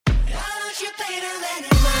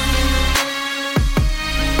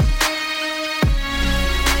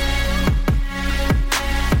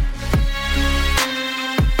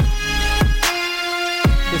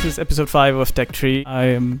This is episode 5 of Tech Tree. I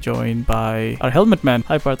am joined by our helmet man.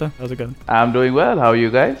 Hi Partha, how's it going? I'm doing well. How are you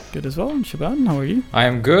guys? Good as well. And Shaban, how are you? I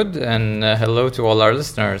am good, and hello to all our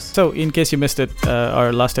listeners. So, in case you missed it,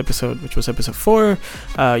 our last episode, which was episode 4,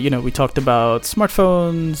 we talked about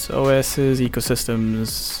smartphones, OSs,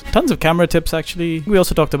 ecosystems, tons of camera tips actually. We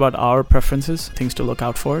also talked about our preferences, things to look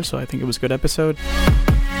out for, so I think it was a good episode.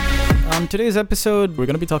 On today's episode, we're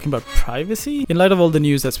going to be talking about privacy. In light of all the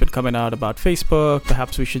news that's been coming out about Facebook,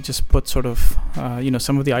 perhaps we should just put sort of,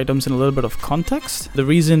 some of the items in a little bit of context. The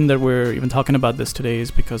reason that we're even talking about this today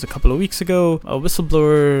is because a couple of weeks ago, a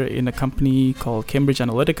whistleblower in a company called Cambridge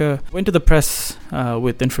Analytica went to the press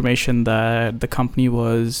with information that the company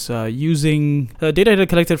was using data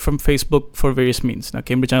collected from Facebook for various means. Now,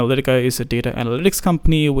 Cambridge Analytica is a data analytics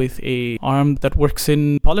company with an arm that works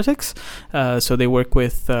in politics. So they work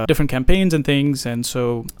with different campaigns and things, and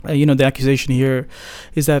so the accusation here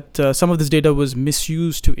is that some of this data was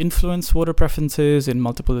misused to influence voter preferences in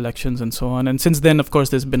multiple elections and so on. And since then, of course,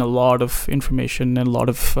 there's been a lot of information and a lot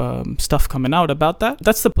of stuff coming out about that.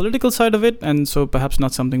 That's the political side of it, and so perhaps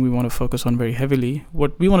not something we want to focus on very heavily.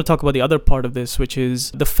 What we want to talk about the other part of this, which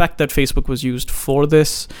is the fact that Facebook was used for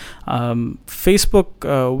this.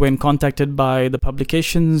 Facebook, when contacted by the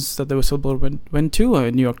publications that the whistleblower went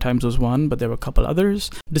to, New York Times was one, but there were a couple others,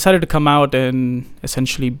 decided to come out and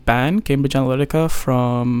essentially ban Cambridge Analytica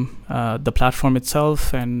from the platform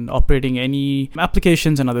itself and operating any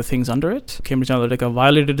applications and other things under it. Cambridge Analytica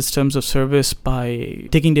violated its terms of service by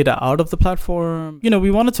taking data out of the platform.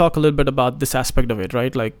 We want to talk a little bit about this aspect of it,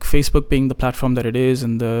 right? Like Facebook being the platform that it is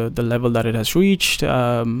and the level that it has reached.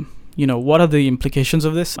 What are the implications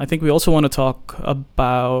of this? I think we also want to talk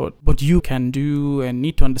about what you can do and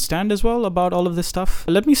need to understand as well about all of this stuff.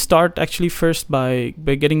 Let me start actually first by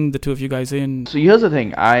getting the two of you guys in. So here's the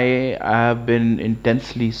thing. I have been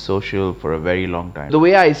intensely social for a very long time. The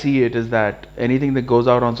way I see it is that anything that goes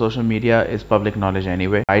out on social media is public knowledge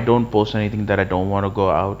anyway. I don't post anything that I don't want to go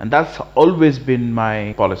out. And that's always been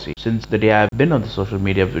my policy since the day I've been on the social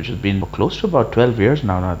media, which has been close to about 12 years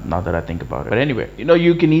now that I think about it. But anyway,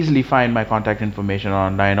 you can easily find my contact information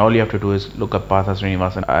online. All you have to do is look up Partha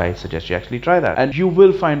Srinivasan. I suggest you actually try that, and you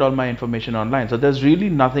will find all my information online. So there's really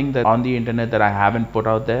nothing that on the internet that I haven't put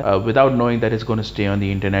out there without knowing that it's going to stay on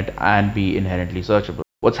the internet and be inherently searchable.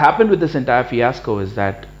 What's happened with this entire fiasco is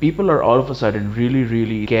that people are all of a sudden really,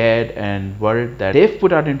 really scared and worried that they've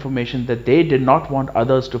put out information that they did not want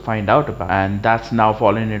others to find out about. And that's now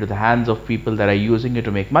fallen into the hands of people that are using it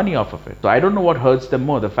to make money off of it. So I don't know what hurts them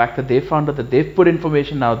more, the fact that they found out that they've put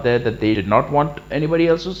information out there that they did not want anybody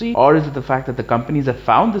else to see, or is it the fact that the companies have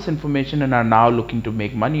found this information and are now looking to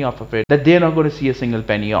make money off of it, that they're not going to see a single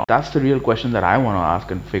penny off? That's the real question that I want to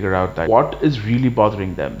ask and figure out that what is really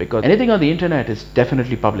bothering them, because anything on the internet is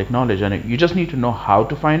definitely public knowledge and you just need to know how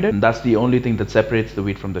to find it, and that's the only thing that separates the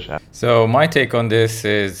wheat from the chaff. So my take on this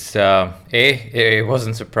is it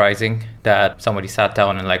wasn't surprising that somebody sat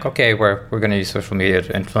down and okay, we're going to use social media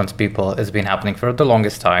to influence people. It's been happening for the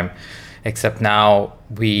longest time, except now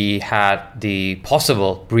we had the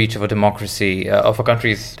possible breach of a democracy, of a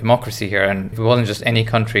country's democracy here. And it wasn't just any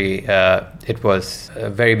country, it was a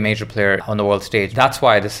very major player on the world stage. That's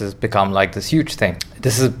why this has become this huge thing.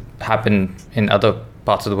 This has happened in other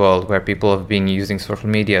parts of the world where people have been using social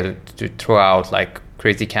media to throw out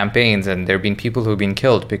crazy campaigns, and there have been people who've been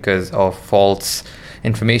killed because of false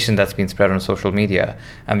information that's been spread on social media.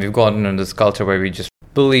 And we've gotten into this culture where we just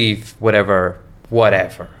believe whatever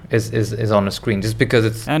is on a screen just because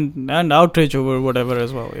it's and outrage over whatever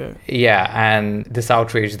as well. And this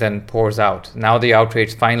outrage then pours out. Now the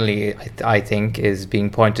outrage finally I think is being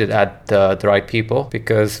pointed at the right people,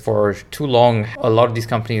 because for too long a lot of these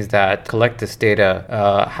companies that collect this data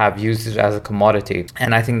have used it as a commodity,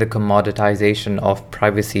 and I think the commoditization of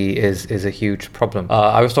privacy is a huge problem.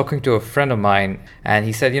 I was talking to a friend of mine and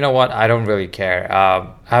he said, I don't really care.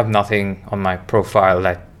 I have nothing on my profile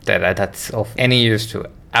that's of any use to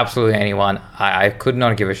absolutely anyone. I could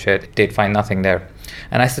not give a shit. They'd find nothing there.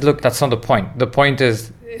 And I said, look, that's not the point. The point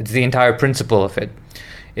is, it's the entire principle of it.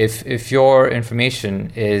 If your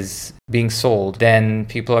information is being sold, then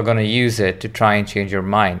people are going to use it to try and change your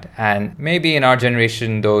mind. And maybe in our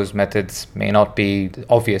generation, those methods may not be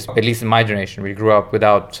obvious. At least in my generation, we grew up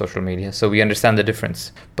without social media, so we understand the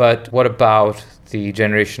difference. But what about the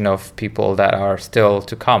generation of people that are still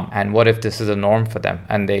to come? And what if this is a norm for them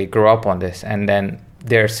and they grow up on this, and then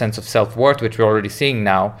their sense of self-worth, which we're already seeing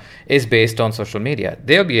now, is based on social media.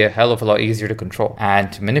 They'll be a hell of a lot easier to control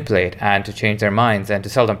and to manipulate and to change their minds and to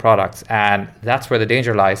sell them products. And that's where the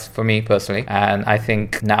danger lies for me personally. And I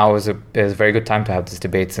think now is a very good time to have this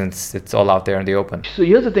debate since it's all out there in the open. So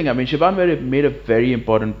here's the thing. I mean, Shubhan made a very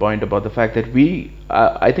important point about the fact that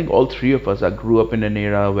I think all three of us grew up in an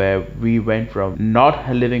era where we went from not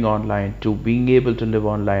living online to being able to live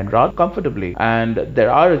online rather comfortably. And there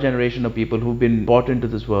are a generation of people who've been brought into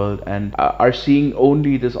this world and are seeing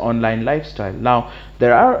only this online lifestyle. Now,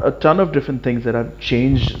 there are a ton of different things that have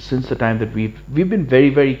changed since the time that we've been very,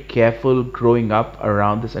 very careful growing up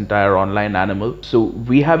around this entire online animal. So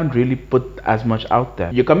we haven't really put as much out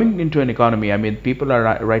there. You're coming into an economy. I mean, people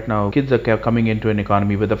are right now, kids are coming into an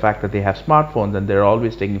economy with the fact that they have smartphones and they're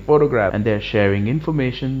always taking photographs and they're sharing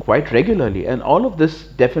information quite regularly. And all of this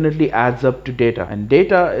definitely adds up to data. And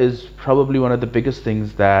data is probably one of the biggest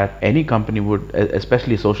things that any company would,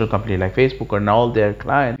 especially a social company like Facebook and all their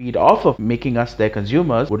clients, feed off of making us their consumers,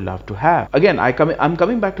 would love to have. Again, I'm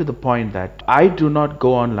coming back to the point that I do not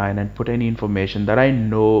go online and put any information that I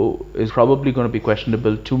know is probably going to be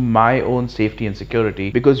questionable to my own safety and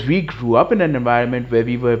security, because we grew up in an environment where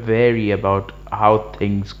we were wary about how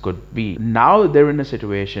things could be. Now they're in a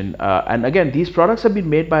situation, and again, these products have been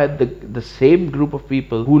made by the same group of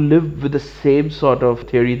people who live with the same sort of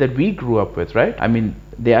theory that we grew up with, right? I mean,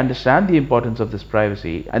 they understand the importance of this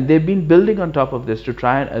privacy, and they've been building on top of this to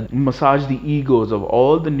try and massage the egos of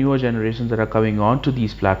all the newer generations that are coming onto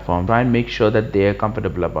these platforms, try and make sure that they are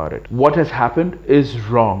comfortable about it. What has happened is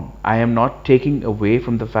wrong. I am not taking away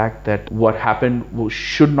from the fact that what happened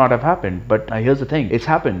should not have happened, but here's the thing, it's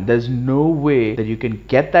happened. There's no way that you can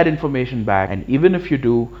get that information back, and even if you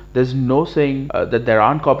do, there's no saying that there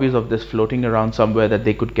aren't copies of this floating around somewhere that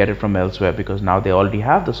they could get it from elsewhere, because now they already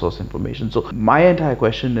have the source information. So my entire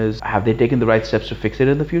question is, have they taken the right steps to fix it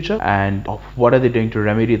in the future, and what are they doing to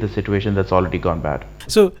remedy the situation that's already gone bad?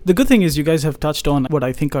 So the good thing is you guys have touched on what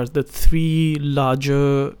I think are the three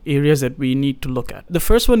larger areas that we need to look at. The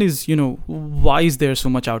first one is, why is there so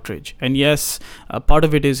much outrage? And yes, part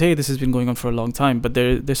of it is, hey, this has been going on for a long time, but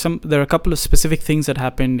there are a couple of specific things that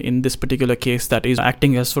happened in this particular case that is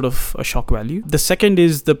acting as sort of a shock value. The second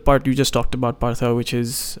is the part you just talked about, Partha, which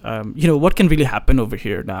is, what can really happen over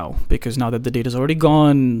here now? Because now that the data is already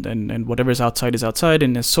gone and whatever is outside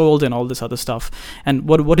and is sold and all this other stuff, and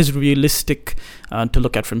what is realistic to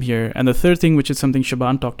look at from here. And the third thing, which is something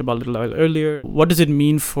Shubhan talked about a little while earlier, what does it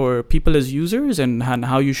mean for people as users and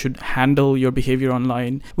how you should handle your behavior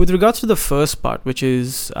online? With regards to the first part, which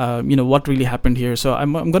is, what really happened here. So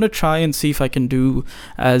I'm going to try and see if I can do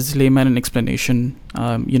as layman an explanation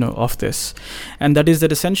of this, and that is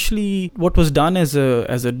that essentially what was done as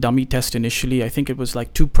a dummy test initially, I think it was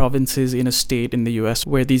like 2 provinces in a state in the US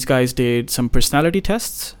where these guys did some personality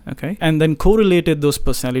tests, okay, and then correlated those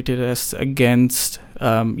personality tests against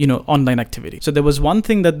online activity. So there was one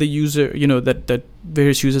thing that the user, that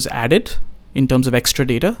various users added in terms of extra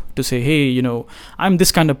data to say, hey, I'm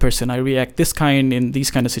this kind of person, I react this kind in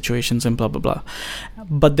these kind of situations and blah, blah, blah.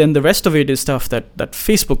 But then the rest of it is stuff that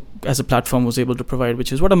Facebook as a platform was able to provide,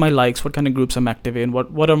 which is what are my likes, what kind of groups I'm active in,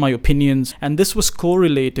 what are my opinions. And this was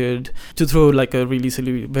correlated, to throw like a really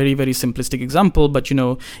silly, very, very simplistic example, but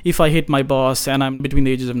if I hate my boss and I'm between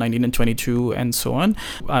the ages of 19 and 22 and so on,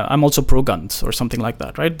 I'm also pro-guns or something like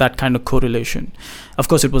that, right? That kind of correlation. Of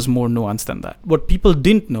course, it was more nuanced than that. What people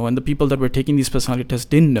didn't know, and the people that were taking these personality tests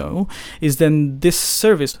didn't know, is then this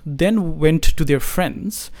service then went to their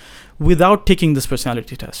friends without taking this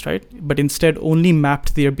personality test, right? But instead only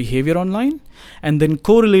mapped their behavior online and then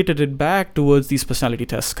correlated it back towards these personality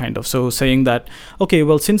tests, kind of. So saying that, okay,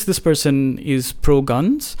 well, since this person is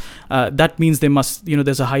pro-guns, that means they must,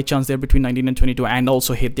 there's a high chance they're between 19 and 22 and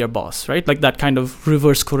also hate their boss, right? Like that kind of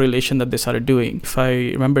reverse correlation that they started doing. If I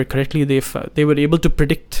remember correctly, they were able to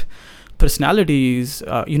predict personalities,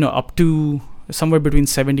 up to somewhere between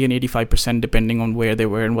 70 and 85%, depending on where they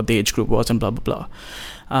were and what the age group was and blah, blah, blah.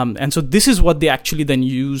 And so this is what they actually then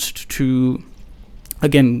used to,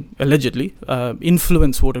 again, allegedly,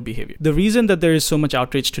 influence voter behavior. The reason that there is so much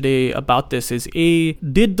outrage today about this is, A,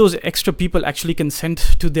 did those extra people actually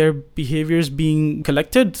consent to their behaviors being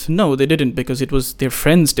collected? No, they didn't, because it was their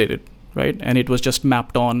friends did it, right? And it was just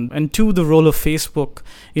mapped on. And 2, the role of Facebook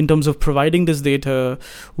in terms of providing this data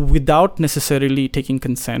without necessarily taking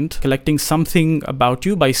consent, collecting something about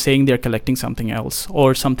you by saying they're collecting something else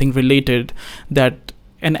or something related that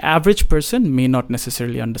an average person may not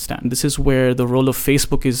necessarily understand. This is where the role of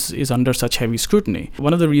Facebook is under such heavy scrutiny.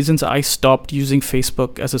 One of the reasons I stopped using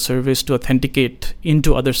Facebook as a service to authenticate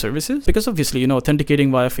into other services, because obviously,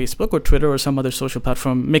 authenticating via Facebook or Twitter or some other social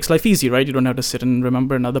platform makes life easy, right? You don't have to sit and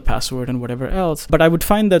remember another password and whatever else. But I would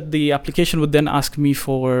find that the application would then ask me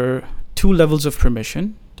for 2 levels of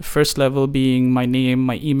permission. The first level being my name,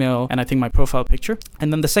 my email, and I think my profile picture.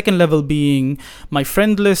 And then the second level being my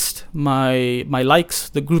friend list, my likes,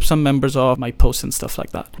 the groups I'm members of, my posts and stuff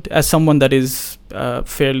like that. As someone that is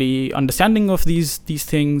fairly understanding of these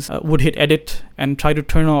things, would hit edit and try to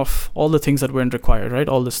turn off all the things that weren't required, right?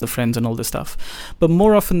 All this, the friends and all this stuff. But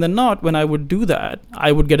more often than not, when I would do that,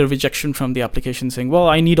 I would get a rejection from the application saying, well,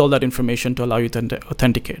 I need all that information to allow you to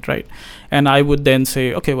authenticate, right? And I would then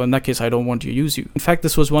say, okay, well, in that case, I don't want to use you. In fact,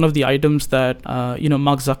 this was one of the items that,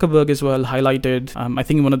 Mark Zuckerberg as well highlighted. I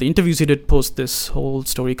think in one of the interviews he did post this whole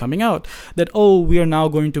story coming out that, we are now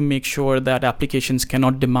going to make sure that applications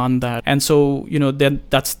cannot demand that. And so, then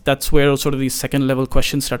that's where sort of these second level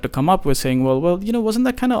questions start to come up. We're saying, well, wasn't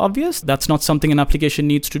that kind of obvious? That's not something an application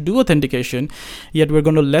needs to do authentication, yet we're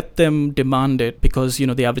going to let them demand it because,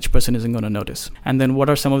 the average person isn't going to notice. And then what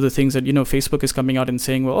are some of the things that, Facebook is coming out and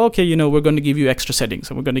saying, well, okay, we're going to give you extra settings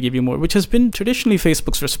and we're going to give you more, which has been traditionally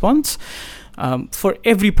Facebook's response for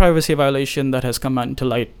every privacy violation that has come out into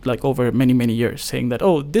light, like over many, many years, saying that,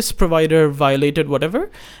 this provider violated whatever,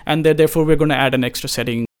 and therefore we're going to add an extra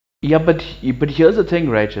setting. Yeah, but here's the thing,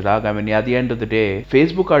 right, Chirag? I mean, at the end of the day,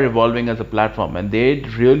 Facebook are evolving as a platform and they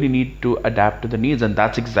really need to adapt to the needs, and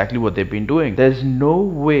that's exactly what they've been doing. There's no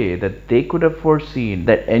way that they could have foreseen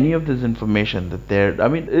that any of this information that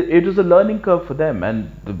it was a learning curve for them,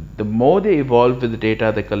 and the more they evolve with the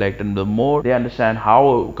data they collect and the more they understand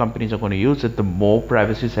how companies are going to use it, the more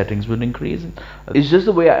privacy settings will increase. It's just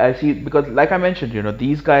the way I see it, because like I mentioned,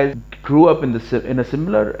 these guys grew up in a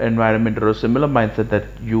similar environment or a similar mindset that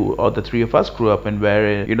you or the three of us grew up in,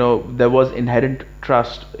 where there was inherent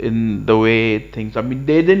trust in the way things.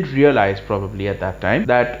 They didn't realize probably at that time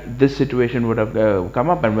that this situation would have come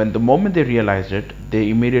up, and when the moment they realized it, they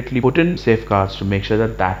immediately put in safeguards to make sure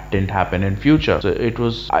that didn't happen in future. So it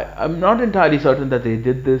was, I'm not entirely certain that they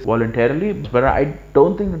did this voluntarily, but I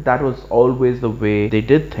don't think that was always the way they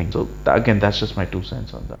did things. So again, that's just my 2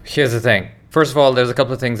 cents on that. Here's the thing. First of all, there's a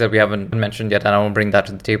couple of things that we haven't mentioned yet, and I want to bring that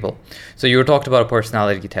to the table. So you talked about a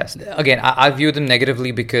personality test. Again, I view them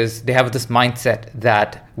negatively because they have this mindset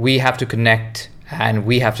that we have to connect and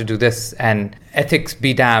we have to do this, and ethics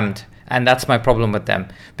be damned. And that's my problem with them,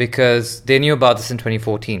 because they knew about this in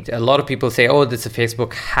 2014. A lot of people say, this is a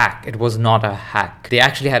Facebook hack. It was not a hack. They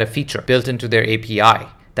actually had a feature built into their API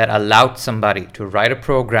that allowed somebody to write a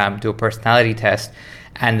program, do a personality test.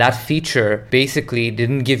 And that feature basically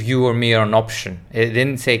didn't give you or me an option. It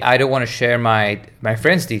didn't say, I don't want to share my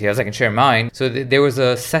friend's details, I can share mine. So there was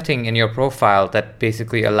a setting in your profile that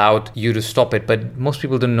basically allowed you to stop it. But most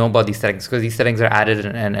people don't know about these settings because these settings are added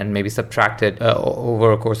and maybe subtracted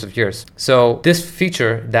over a course of years. So this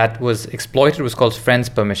feature that was exploited was called Friends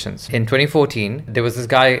Permissions. In 2014, there was this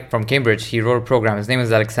guy from Cambridge. He wrote a program. His name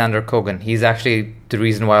is Alexander Kogan. He's actually the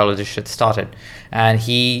reason why all of this shit started. And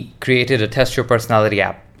he created a test your personality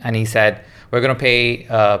app. And he said, we're going to pay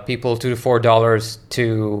people $2 to $4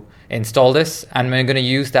 to install this, and we're going to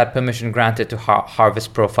use that permission granted to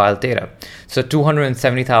harvest profile data. So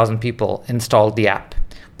 270,000 people installed the app.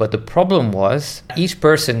 But the problem was each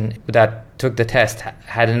person that took the test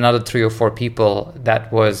had another 3 or 4 people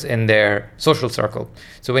that was in their social circle.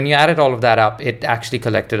 So when you added all of that up, it actually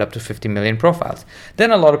collected up to 50 million profiles. Then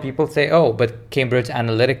a lot of people say, but Cambridge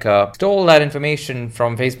Analytica stole that information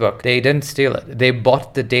from Facebook. They didn't steal it. They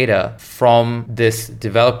bought the data from this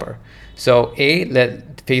developer. So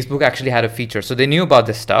Facebook actually had a feature. So they knew about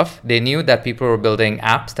this stuff. They knew that people were building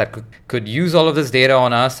apps that could use all of this data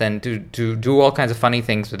on us and to do all kinds of funny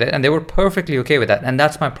things with it. And they were perfectly okay with that. And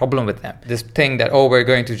that's my problem with them. This thing that, we're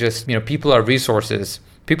going to just, people are resources.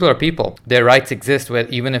 People are people. Their rights exist,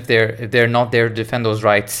 even if they're not there to defend those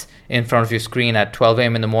rights in front of your screen at 12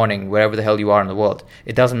 a.m. in the morning, wherever the hell you are in the world.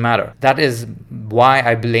 It doesn't matter. That is why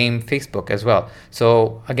I blame Facebook as well.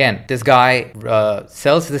 So again, this guy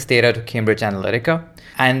sells this data to Cambridge Analytica.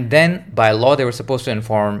 And then by law, they were supposed to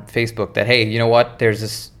inform Facebook that, hey, you know what? There's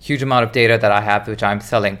this huge amount of data that I have, which I'm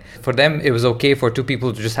selling. For them, it was okay for 2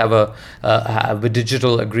 people to just have a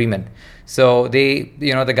digital agreement. So the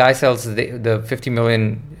guy sells the 50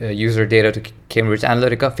 million user data to Cambridge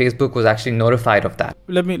Analytica, Facebook was actually notified of that.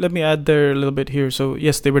 Let me add there a little bit here. So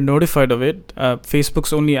yes, they were notified of it.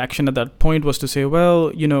 Facebook's only action at that point was to say,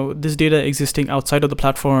 well, this data existing outside of the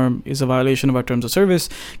platform is a violation of our terms of service.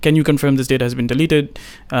 Can you confirm this data has been deleted?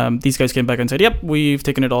 These guys came back and said, yep, we've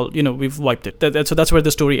taken it all, we've wiped it. So that's where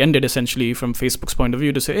the story ended, essentially, from Facebook's point of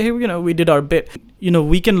view, to say, hey, we did our bit.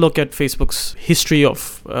 We can look at Facebook's history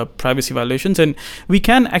of privacy violations, and we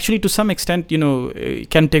can actually, to some extent,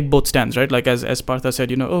 can take both stands, right? Like as Partha said,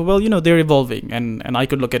 they're evolving, and I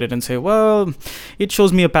could look at it and say, well, it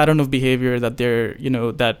shows me a pattern of behavior that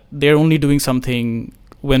they're only doing something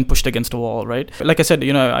when pushed against a wall, right? Like I said,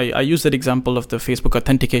 I use that example of the Facebook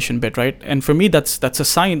authentication bit, right? And for me, that's a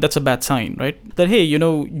sign, that's a bad sign, right? That, hey, you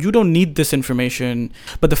don't need this information,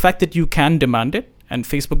 but the fact that you can demand it, and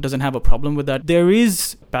Facebook doesn't have a problem with that, there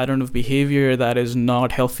is a pattern of behavior that is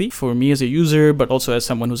not healthy for me as a user, but also as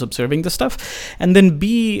someone who's observing the stuff. And then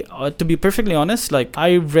B, to be perfectly honest, like,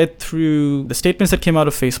 I read through the statements that came out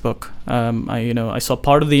of Facebook. I saw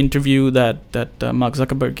part of the interview that Mark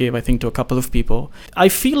Zuckerberg gave, I think, to a couple of people. I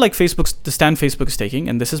feel like the stand Facebook is taking,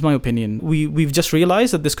 and this is my opinion, we've just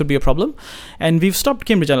realized that this could be a problem, and we've stopped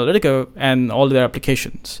Cambridge Analytica and all their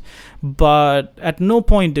applications. But at no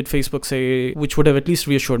point did Facebook say, which would have at least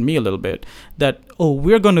reassured me a little bit, that,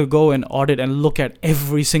 we're going to go and audit and look at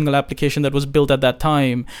every single application that was built at that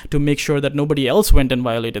time to make sure that nobody else went and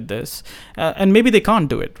violated this. And maybe they can't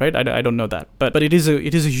do it, right? I don't know that. But it is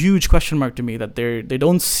a huge question mark to me that they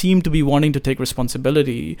don't seem to be wanting to take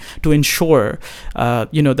responsibility to ensure,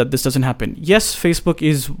 that this doesn't happen. Yes, Facebook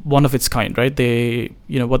is one of its kind, right? They,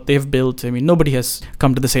 what they've built, nobody has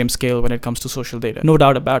come to the same scale when it comes to social data. No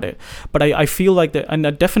doubt about it. But I feel like that, and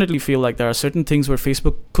I definitely feel like there are certain things where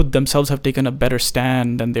Facebook could themselves have taken a better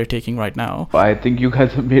stand than they're taking right now. I think you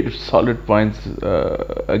guys have made solid points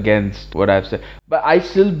against what I've said. But I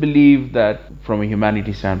still believe that from a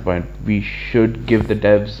humanity standpoint, we should give the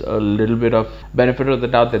devs a little bit of benefit of the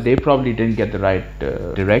doubt that they probably didn't get the right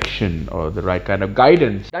direction or the right kind of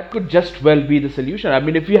guidance. That could just well be the solution.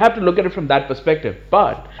 If you have to look at it from that perspective.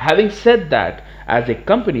 But having said that, as a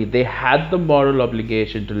company, they had the moral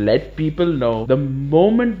obligation to let people know the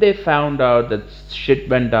moment they found out that shit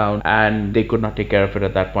went down, and they could not take care of it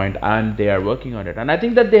at that point, and they are working on it. And I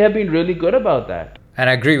think that they have been really good about that. And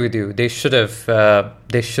I agree with you. They should have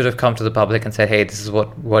come to the public and said, hey, this is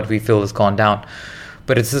what we feel has gone down.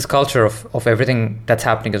 But it's this culture of everything that's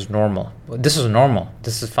happening is normal. This is normal.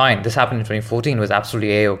 This is fine. This happened in 2014. It was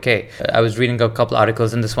absolutely A-okay. I was reading a couple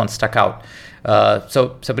articles and this one stuck out.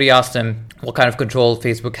 So somebody asked him what kind of control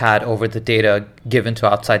Facebook had over the data given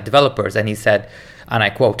to outside developers. And he said, and I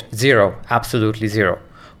quote, "Zero, absolutely zero.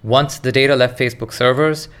 Once the data left Facebook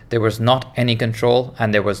servers, there was not any control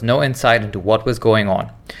and there was no insight into what was going on.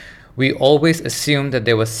 We always assumed that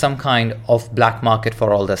there was some kind of black market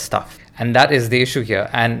for all this stuff." And that is the issue here.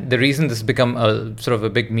 And the reason this has become a sort of a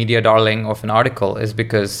big media darling of an article is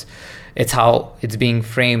because it's how it's being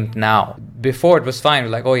framed now. Before it was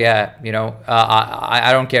fine, like, oh yeah,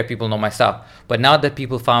 I don't care if people know my stuff. But now that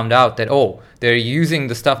people found out that, they're using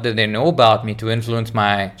the stuff that they know about me to influence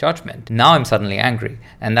my judgment, now I'm suddenly angry.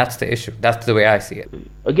 And that's the issue. That's the way I see it.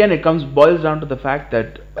 Again, it boils down to the fact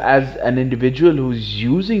that as an individual who's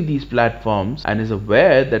using these platforms and is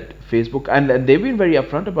aware that Facebook, and they've been very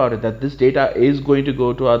upfront about it, that this data is going to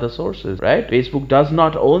go to other sources, right? Facebook does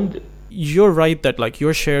not own You're right that, like,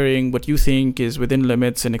 you're sharing what you think is within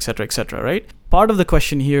limits and et cetera, right? Part of the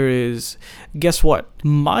question here is, guess what?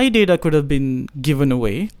 My data could have been given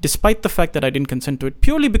away despite the fact that I didn't consent to it,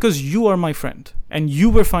 purely because you are my friend and you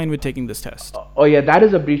were fine with taking this test. Oh yeah, that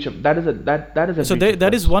is a breach of that is a So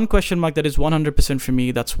that is one question mark that is 100% for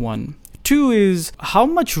me. That's one. Two is how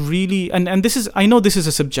much really, and this is, I know this is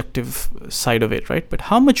a subjective side of it, right? But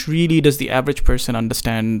how much really does the average person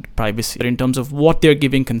understand privacy in terms of what they're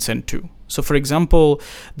giving consent to? So, for example,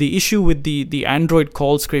 the issue with the Android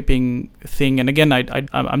call scraping thing, and again,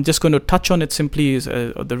 I'm just going to touch on it simply, is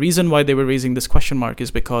the reason why they were raising this question mark is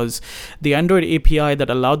because the Android API that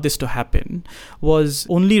allowed this to happen was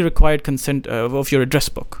only required consent of your address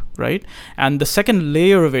book, right? And the second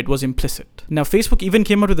layer of it was implicit. Now, Facebook even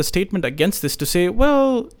came out with a statement against this to say,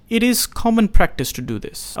 well, it is common practice to do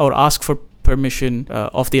this or ask for permission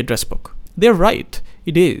of the address book. They're right.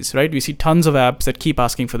 It is, right? We see tons of apps that keep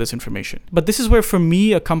asking for this information. But this is where, for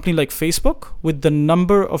me, a company like Facebook, with the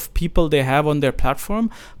number of people they have on their platform,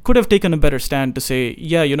 could have taken a better stand to say,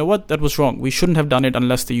 yeah, you know what? That was wrong. We shouldn't have done it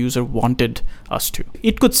unless the user wanted us to.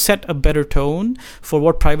 It could set a better tone for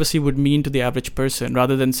what privacy would mean to the average person,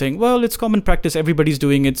 rather than saying, well, it's common practice. Everybody's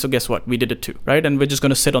doing it. So guess what? We did it too, right? And we're just going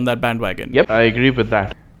to sit on that bandwagon. Yep, I agree with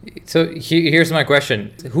that. So here's my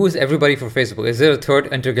question. Who is everybody for Facebook? Is there a third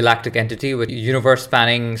intergalactic entity with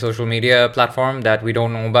universe-spanning social media platform that we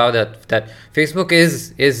don't know about, that Facebook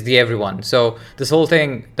is the everyone? So this whole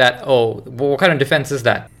thing that, what kind of defense is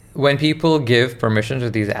that? When people give permission to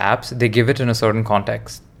these apps, they give it in a certain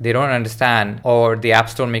context. They don't understand, or the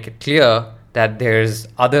apps don't make it clear that there's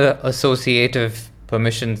other associative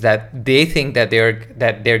permissions that they think that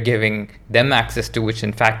they're giving them access to, which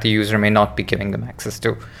in fact the user may not be giving them access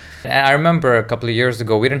to. And I remember a couple of years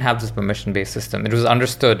ago, we didn't have this permission-based system. It was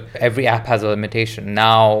understood every app has a limitation.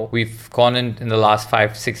 Now we've gone in the last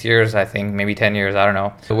 5-6 years, I think, maybe 10 years, I don't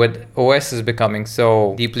know. So with OS is becoming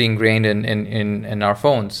so deeply ingrained in our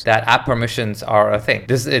phones that app permissions are a thing.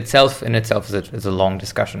 This itself is a long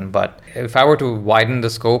discussion. But if I were to widen the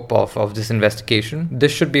scope of this investigation,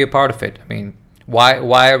 this should be a part of it. I mean, why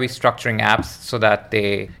are we structuring apps so that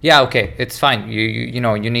it's fine.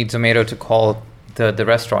 You need Zomato to call the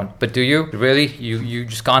restaurant, but do you really? You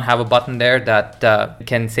just can't have a button there that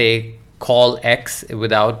can say call X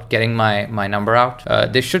without getting my number out.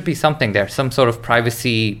 There should be something there, some sort of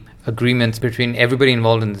privacy agreements between everybody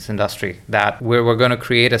involved in this industry, that we're going to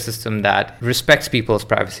create a system that respects people's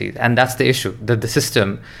privacy. And that's the issue, the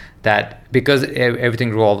system that, because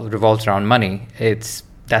everything revolves around money,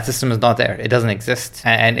 that system is not there. It doesn't exist.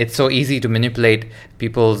 And it's so easy to manipulate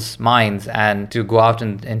people's minds and to go out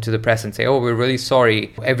into the press and say, we're really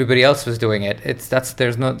sorry, everybody else was doing it.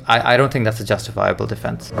 I don't think that's a justifiable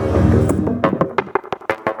defense.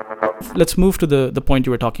 Let's move to the point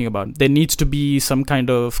you were talking about. There needs to be some kind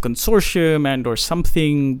of consortium and or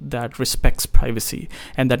something that respects privacy,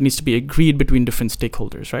 and that needs to be agreed between different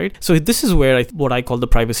stakeholders, right? So this is where what I call the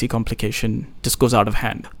privacy complication just goes out of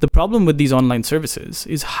hand. The problem with these online services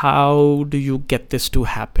is, how do you get this to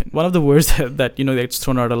happen? One of the words that that's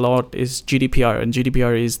thrown out a lot is GDPR, and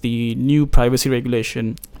GDPR is the new privacy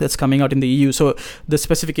regulation that's coming out in the EU. So the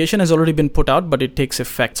specification has already been put out, but it takes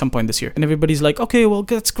effect some point this year. And everybody's like, okay, well,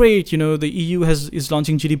 that's great. The EU is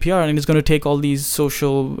launching GDPR and it's going to take all these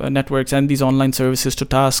social networks and these online services to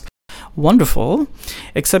task. Wonderful.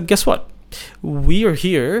 Except guess what? We are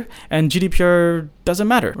here and GDPR doesn't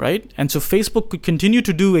matter, right? And so Facebook could continue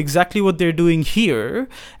to do exactly what they're doing here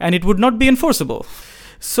and it would not be enforceable.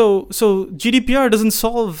 So GDPR doesn't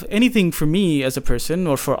solve anything for me as a person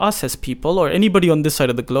or for us as people or anybody on this side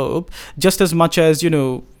of the globe, just as much as,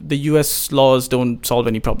 the US laws don't solve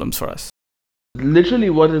any problems for us. Literally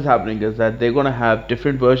what is happening is that they're going to have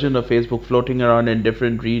different versions of Facebook floating around in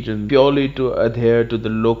different regions purely to adhere to the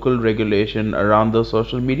local regulation around the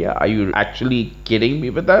social media. Are you actually kidding me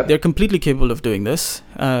with that? They're completely capable of doing this.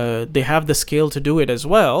 They have the scale to do it as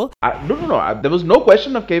well. No. There was no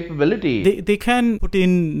question of capability. They can put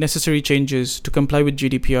in necessary changes to comply with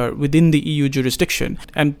GDPR within the EU jurisdiction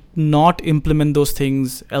and not implement those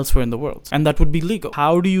things elsewhere in the world. And that would be legal.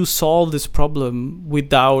 How do you solve this problem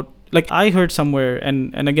without... Like I heard somewhere,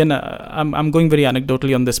 and again, I'm going very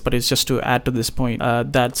anecdotally on this, but it's just to add to this point,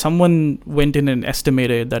 that someone went in and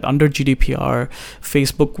estimated that under GDPR,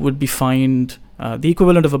 Facebook would be fined the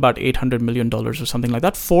equivalent of about $800 million or something like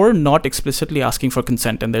that for not explicitly asking for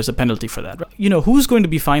consent, and there's a penalty for that. Who's going to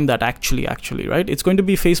be fined that actually, right? It's going to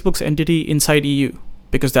be Facebook's entity inside EU,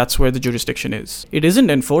 because that's where the jurisdiction is. It isn't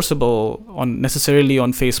enforceable necessarily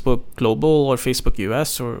on Facebook Global or Facebook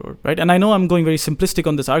US or right? And I know I'm going very simplistic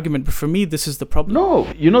on this argument, but for me, this is the problem. No,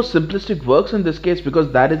 simplistic works in this case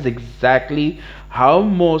because that is exactly how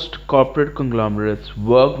most corporate conglomerates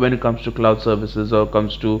work when it comes to cloud services or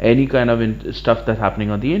comes to any kind of stuff that's happening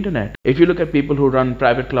on the internet. If you look at people who run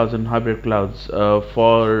private clouds and hybrid clouds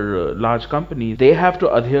for large companies, they have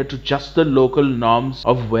to adhere to just the local norms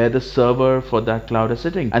of where the server for that cloud is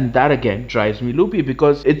sitting. And that again drives me loopy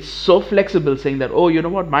because it's so flexible, saying that,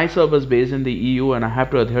 my server is based in the EU and I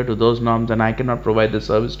have to adhere to those norms and I cannot provide the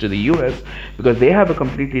service to the US because they have a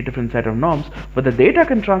completely different set of norms, but the data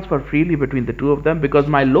can transfer freely between the two of them because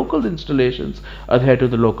my local installations adhere to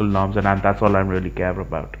the local norms, and that's all I really care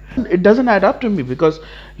about. It doesn't add up to me because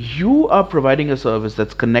you are providing a service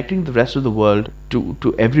that's connecting the rest of the world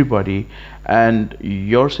to everybody, and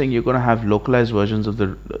you're saying you're going to have localized versions of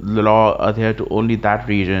the law adhere to only that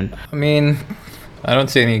region. I mean, I don't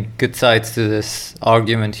see any good sides to this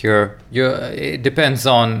argument here. It depends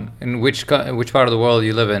on in which part of the world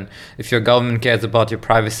you live in. If your government cares about your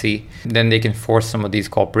privacy, then they can force some of these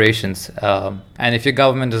corporations. And if your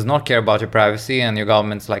government does not care about your privacy and your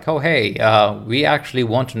government's like, we actually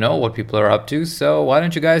want to know what people are up to, so why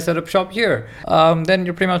don't you guys set up shop here? Then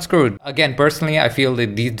you're pretty much screwed. Again, personally, I feel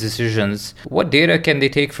that these decisions, what data can they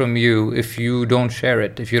take from you if you don't share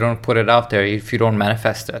it, if you don't put it out there, if you don't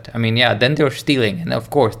manifest it? I mean, then they're stealing. thing. And of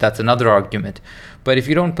course, that's another argument. But if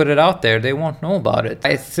you don't put it out there, they won't know about it.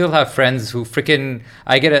 I still have friends who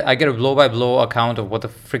I get a blow-by-blow account of what the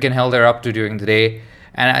freaking hell they're up to during the day.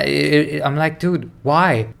 And I'm like, dude,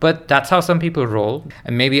 why? But that's how some people roll.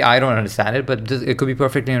 And maybe I don't understand it, but it could be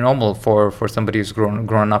perfectly normal for somebody who's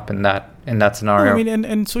grown up in that scenario. I mean,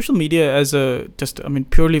 and social media as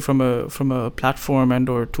purely from a platform and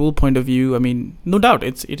or tool point of view, I mean, no doubt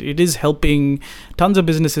it is helping tons of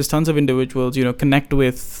businesses, tons of individuals, connect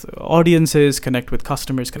with audiences, connect with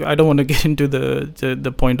customers. I don't want to get into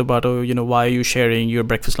the point about, why are you sharing your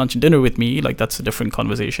breakfast, lunch, and dinner with me? Like, that's a different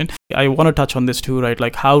conversation. I want to touch on this too, right?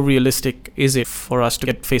 Like, how realistic is it for us to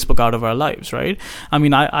get Facebook out of our lives, right? I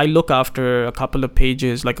mean, I look after a couple of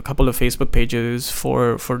pages, like a couple of Facebook pages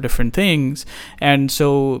for different things. And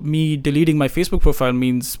so me deleting my Facebook profile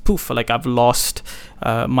means poof, like I've lost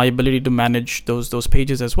my ability to manage those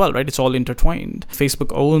pages as well, right? It's all intertwined.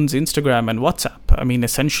 Facebook owns Instagram and WhatsApp. I mean,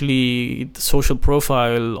 essentially the social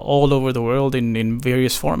profile all over the world in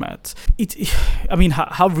various formats.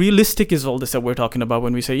 How realistic is all this that we're talking about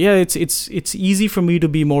when we say, yeah, it's easy for me to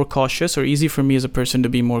be more cautious, or easy for me as a person to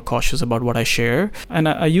be more cautious about what I share. And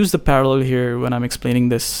I use the parallel here when I'm explaining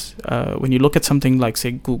this. When you look at something like,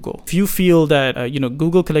 say, Google, if you feel that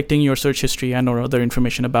Google collecting your search history and or other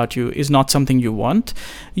information about you is not something you want,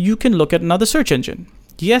 you can look at another search engine.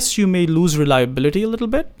 Yes, you may lose reliability a little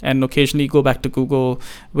bit and occasionally go back to Google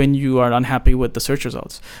when you are unhappy with the search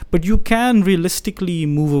results. But you can realistically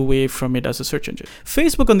move away from it as a search engine.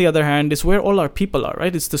 Facebook, on the other hand, is where all our people are,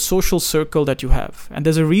 right? It's the social circle that you have. And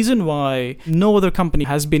there's a reason why no other company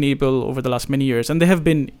has been able over the last many years, and there have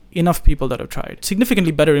been enough people that have tried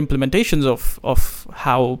significantly better implementations of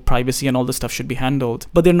how privacy and all this stuff should be handled,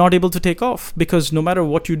 but they're not able to take off, because no matter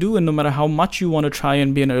what you do and no matter how much you want to try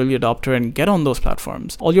and be an early adopter and get on those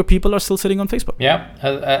platforms, all your people are still sitting on Facebook. Yeah,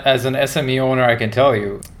 as an SME owner, I can tell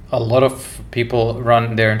you, a lot of people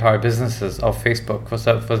run their entire businesses off Facebook.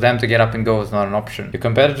 For them to get up and go is not an option. Your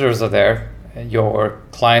competitors are there, your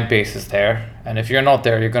client base is there, and if you're not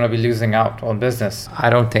there, you're going to be losing out on business. I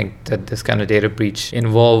don't think that this kind of data breach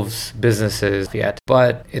involves businesses yet,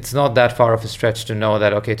 but it's not that far of a stretch to know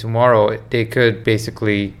that, okay, tomorrow they could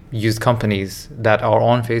basically use companies that are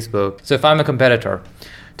on Facebook. So if I'm a competitor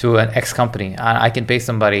to an X company, I can pay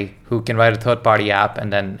somebody who can write a third-party app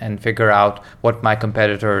and figure out what my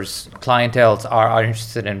competitors' clienteles are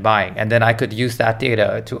interested in buying. And then I could use that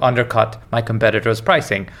data to undercut my competitors'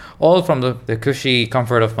 pricing, all from the cushy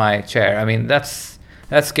comfort of my chair. I mean, that's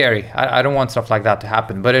scary. I don't want stuff like that to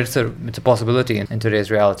happen, but it's a possibility in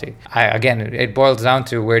today's reality. Again, it boils down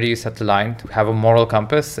to, where do you set the line? Have a moral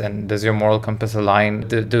compass, and does your moral compass align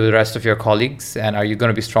to the rest of your colleagues? And are you going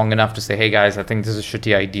to be strong enough to say, hey guys, I think this is a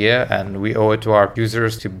shitty idea and we owe it to our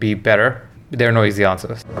users to be better? There are no easy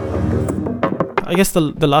answers. I guess the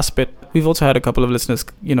last bit, we've also had a couple of listeners,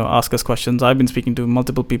 ask us questions. I've been speaking to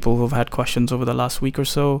multiple people who've had questions over the last week or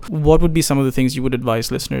so. What would be some of the things you would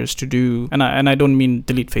advise listeners to do? And I don't mean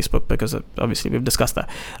delete Facebook, because obviously we've discussed that.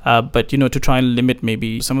 But, to try and limit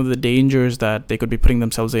maybe some of the dangers that they could be putting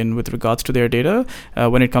themselves in with regards to their data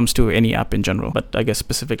when it comes to any app in general, but I guess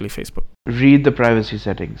specifically Facebook. Read the privacy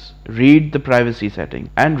settings. Read the privacy settings.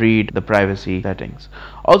 And read the privacy settings.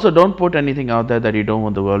 Also, don't put anything out there that you don't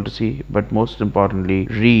want the world to see, but most importantly,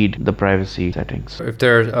 read the privacy settings. If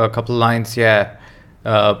there are a couple of lines,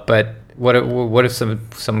 but what if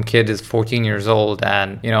some kid is 14 years old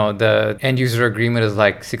and the end user agreement is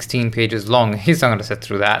like 16 pages long? He's not going to sit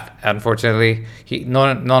through that. Unfortunately,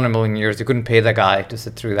 not in a million years you couldn't pay the guy to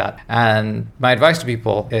sit through that. And my advice to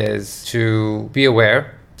people is to be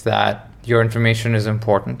aware that your information is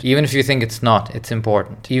important. Even if you think it's not, it's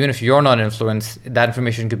important. Even if you're not influenced, that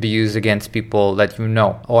information could be used against people that you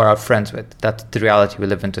know or are friends with. That's the reality we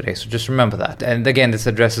live in today. So just remember that. And again, this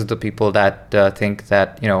addresses the people that think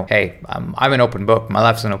that, hey, I'm an open book. My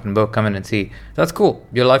life's an open book. Come in and see. That's cool.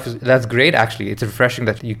 Your life that's great, actually. It's refreshing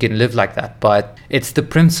that you can live like that. But it's the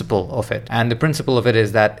principle of it. And the principle of it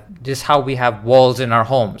is that just how we have walls in our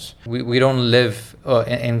homes. We don't live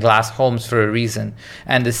in glass homes for a reason.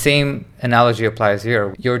 And the same analogy applies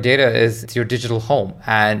here. Your data is your digital home,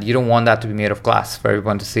 and you don't want that to be made of glass for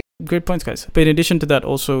everyone to see. Great points, guys. But in addition to that,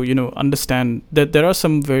 also, understand that there are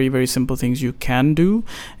some very, very simple things you can do.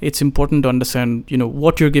 It's important to understand,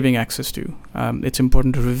 what you're giving access to. It's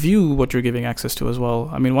important to review what you're giving access to as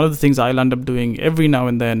well. I mean, one of the things I'll end up doing every now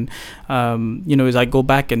and then, is I go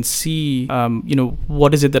back and see,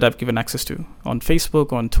 what is it that I've given access to on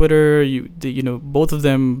Facebook, on Twitter. Both of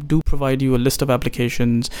them do provide you a list of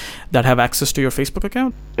applications that have access to your Facebook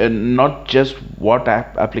account. And not just what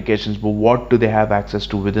applications, but what do they have access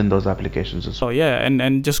to within those those applications as well. Oh yeah,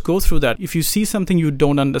 and just go through that. If you see something you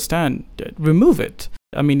don't understand, remove it.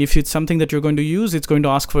 I mean, if it's something that you're going to use, it's going to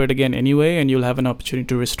ask for it again anyway, and you'll have an opportunity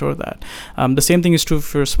to restore that. The same thing is true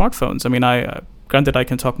for smartphones. I mean, granted, I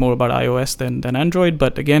can talk more about iOS than Android,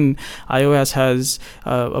 but again, iOS has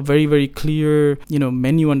a very, very clear,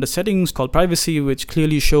 menu under settings called privacy, which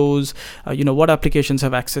clearly shows, what applications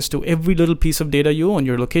have access to every little piece of data you own,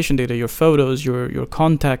 your location data, your photos, your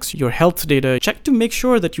contacts, your health data. Check to make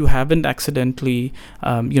sure that you haven't accidentally,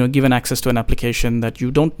 given access to an application that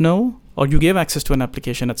you don't know, or you gave access to an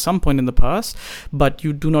application at some point in the past, but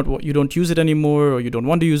you don't use it anymore, or you don't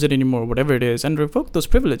want to use it anymore, whatever it is, and revoke those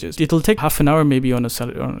privileges. It'll take half an hour maybe on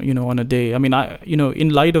a day. I mean, in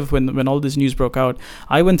light of when all this news broke out,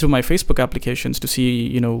 I went through my Facebook applications to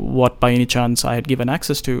see, what by any chance I had given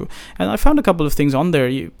access to, and I found a couple of things on there,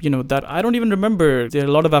 that I don't even remember. There are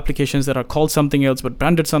a lot of applications that are called something else but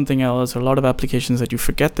branded something else, or a lot of applications that you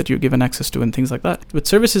forget that you're given access to, and things like that. With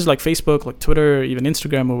services like Facebook, like Twitter, even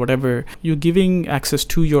Instagram or whatever, you're giving access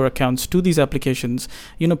to your accounts to these applications,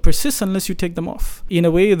 persists unless you take them off. In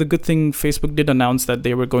a way, the good thing, Facebook did announce that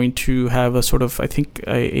they were going to have a sort of, I think,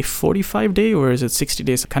 a 45-day, or is it 60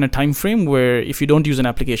 days kind of time frame, where if you don't use an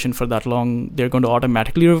application for that long, they're going to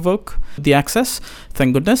automatically revoke the access.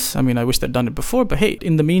 Thank goodness. I mean, I wish they'd done it before, but hey,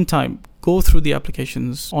 in the meantime, go through the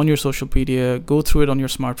applications on your social media, go through it on your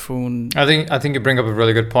smartphone. I think you bring up a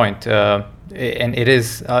really good point, and it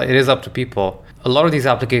is up to people. A lot of these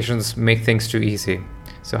applications make things too easy.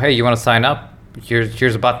 So hey, you want to sign up?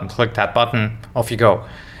 Here's a button. Click that button. Off you go.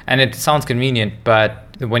 And it sounds convenient, but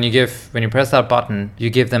when you press that button, you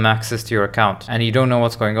give them access to your account, and you don't know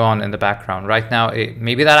what's going on in the background. Right now,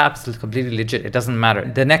 maybe that app is completely legit. It doesn't matter.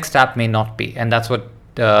 The next app may not be, and that's what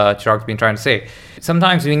Chirag's been trying to say.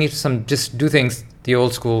 Sometimes we need to just do things the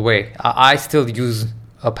old school way. I still use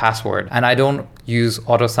a password, and I don't use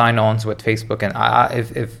auto sign-ons with Facebook. And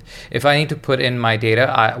if I need to put in my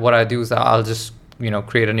data, what I do is I'll just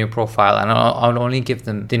create a new profile, and I'll only give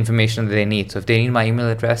them the information that they need. So if they need my email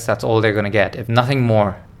address, that's all they're going to get, if nothing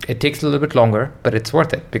more. It takes a little bit longer, but it's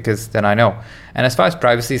worth it, because then I know. And as far as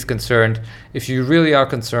privacy is concerned, if you really are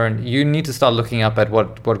concerned, you need to start looking up at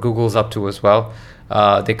what Google's up to as well.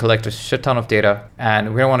 They collect a shit ton of data,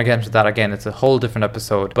 and we don't want to get into that again. It's a whole different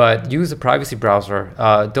episode. But use a privacy browser.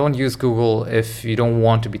 Don't use Google if you don't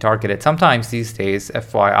want to be targeted. Sometimes these days,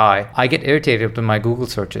 FYI, I get irritated with my Google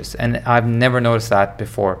searches, and I've never noticed that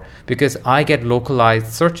before, because I get localized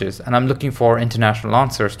searches, and I'm looking for international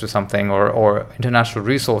answers to something or international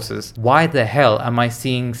resources. Why the hell am I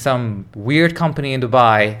seeing some weird company in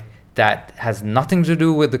Dubai that has nothing to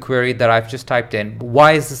do with the query that I've just typed in?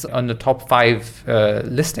 Why is this on the top 5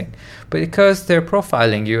 listing? Because they're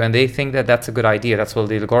profiling you, and they think that that's a good idea. That's what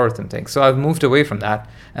the algorithm thinks. So I've moved away from that,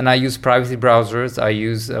 and I use privacy browsers. I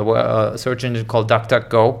use a search engine called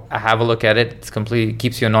DuckDuckGo. I have a look at it. It's completely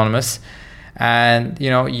keeps you anonymous. And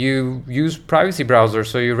you use privacy browsers,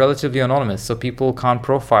 so you're relatively anonymous, so people can't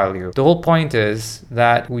profile you. The whole point is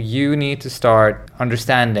that you need to start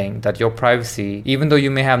understanding that your privacy, even though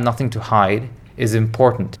you may have nothing to hide, is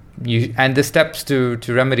important. And the steps to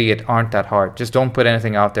remedy it aren't that hard. Just don't put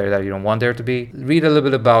anything out there that you don't want there to be. Read a little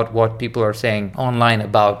bit about what people are saying online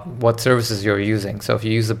about what services you're using. So if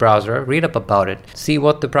you use the browser, read up about it. See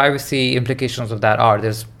what the privacy implications of that are.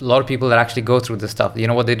 There's a lot of people that actually go through this stuff.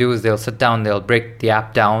 What they do is they'll sit down, they'll break the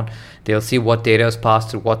app down, they'll see what data is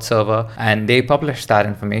passed through what server, and they publish that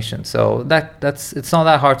information. So it's not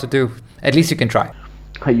that hard to do. At least you can try.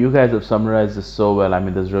 You guys have summarized this so well. I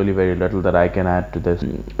mean, there's really very little that I can add to this,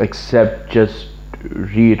 except just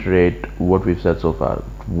reiterate what we've said so far.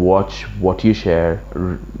 Watch what you share.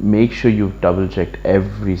 Make sure you've double checked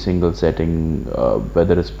every single setting,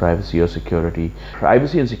 whether it's privacy or security.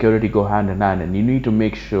 Privacy and security go hand in hand, and you need to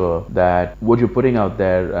make sure that what you're putting out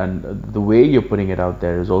there and the way you're putting it out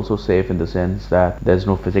there is also safe, in the sense that there's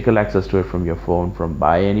no physical access to it from your phone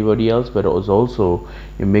by anybody else, but also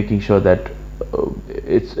you're making sure that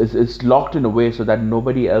it's locked in a way so that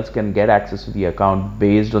nobody else can get access to the account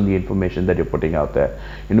based on the information that you're putting out there,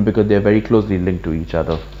 because they're very closely linked to each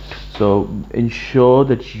other. So ensure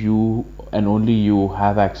that you and only you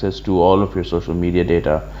have access to all of your social media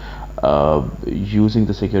data, using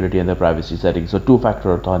the security and the privacy settings. So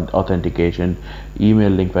two-factor authentication,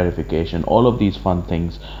 email link verification, all of these fun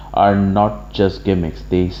things are not just gimmicks.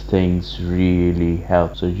 These things really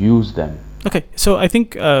help, so use them. Okay, so I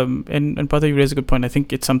think, and Partha, you raised a good point. I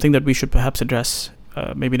think it's something that we should perhaps address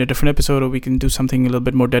maybe in a different episode, or we can do something a little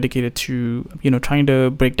bit more dedicated to, trying to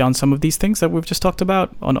break down some of these things that we've just talked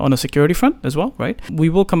about on a security front as well, right? We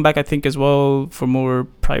will come back, I think, as well for more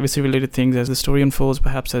privacy related things as the story unfolds,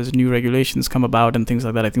 perhaps as new regulations come about and things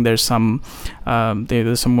like that. I think there's some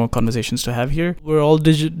more conversations to have here. We're all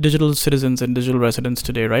digital citizens and digital residents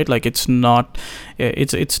today, right? Like it's not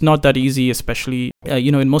that easy, especially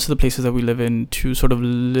in most of the places that we live in, to sort of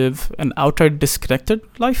live an outright disconnected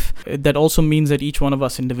life. That also means that each one of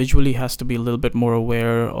us individually has to be a little bit more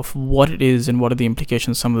aware of what it is and what are the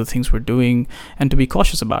implications, some of the things we're doing, and to be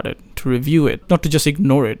cautious about it, to review it, not to just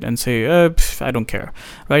ignore it and say, I don't care,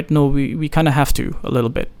 right? No, we kind of have to a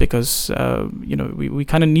little bit, because we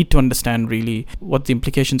kind of need to understand really what the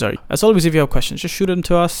implications are. As always, if you have questions, just shoot them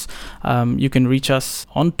to us. You can reach us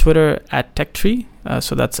on Twitter at TechTree.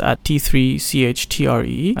 So that's at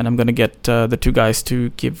T3CHTRE. And I'm going to get the two guys to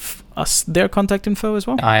give us their contact info as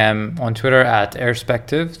well. I am on Twitter at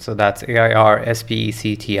Airspective. So that's AIRSPECTIV.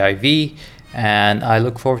 And I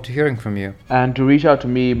look forward to hearing from you. And to reach out to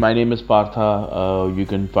me, my name is Partha. You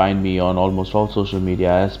can find me on almost all social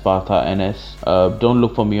media as Partha NS. Don't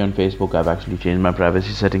look for me on Facebook. I've actually changed my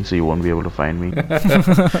privacy settings, so you won't be able to find me.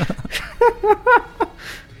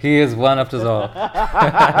 He is one of us all.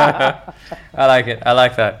 I like it. I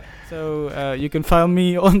like that. So you can find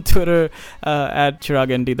me on Twitter at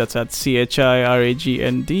ChiragND. That's at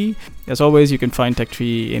CHIRAGND. As always, you can find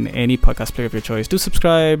TechTree in any podcast player of your choice. Do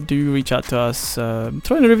subscribe. Do reach out to us.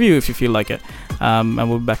 Throw in a review if you feel like it. And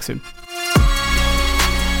we'll be back soon.